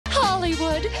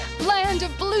Hollywood, land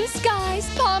of blue skies,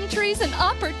 palm trees, and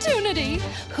opportunity.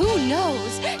 Who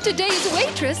knows? Today's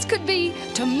waitress could be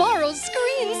tomorrow's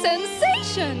screen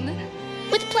sensation.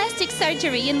 With plastic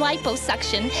surgery and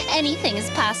liposuction, anything is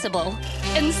possible.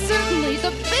 And certainly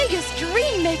the biggest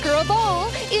dream maker of all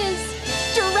is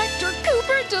Director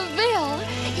Cooper DeVille.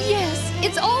 Yes,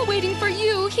 it's all waiting for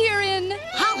you here in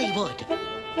Hollywood.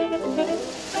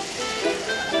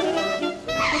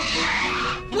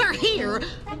 We're here,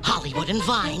 Hollywood and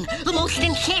Vine, the most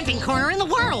enchanting corner in the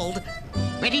world.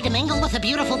 Ready to mingle with the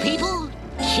beautiful people?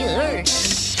 Sure.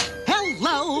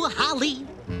 Hello, Holly.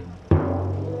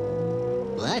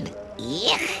 Blood.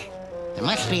 Yuck. There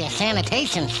must be a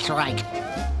sanitation strike.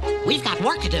 We've got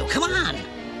work to do. Come on.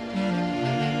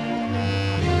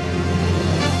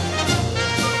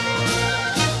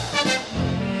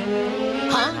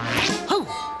 Huh? Who?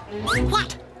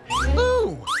 What?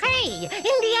 Ooh, hey,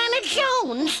 Indiana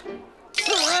Jones.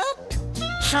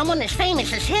 Someone as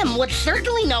famous as him would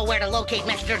certainly know where to locate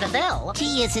Mr. DeVille.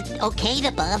 Gee, is it okay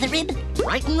to bother him?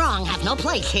 Right and wrong have no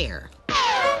place here.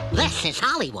 This is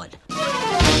Hollywood.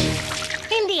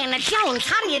 Indiana Jones,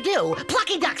 how do you do?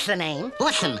 Plucky Duck's the name.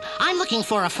 Listen, I'm looking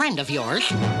for a friend of yours.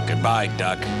 Goodbye,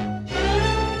 Duck. Am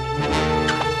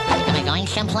I going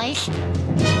someplace?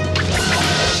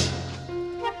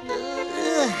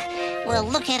 Well,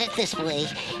 look at it this way.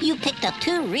 You picked up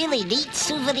two really neat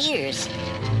souvenirs.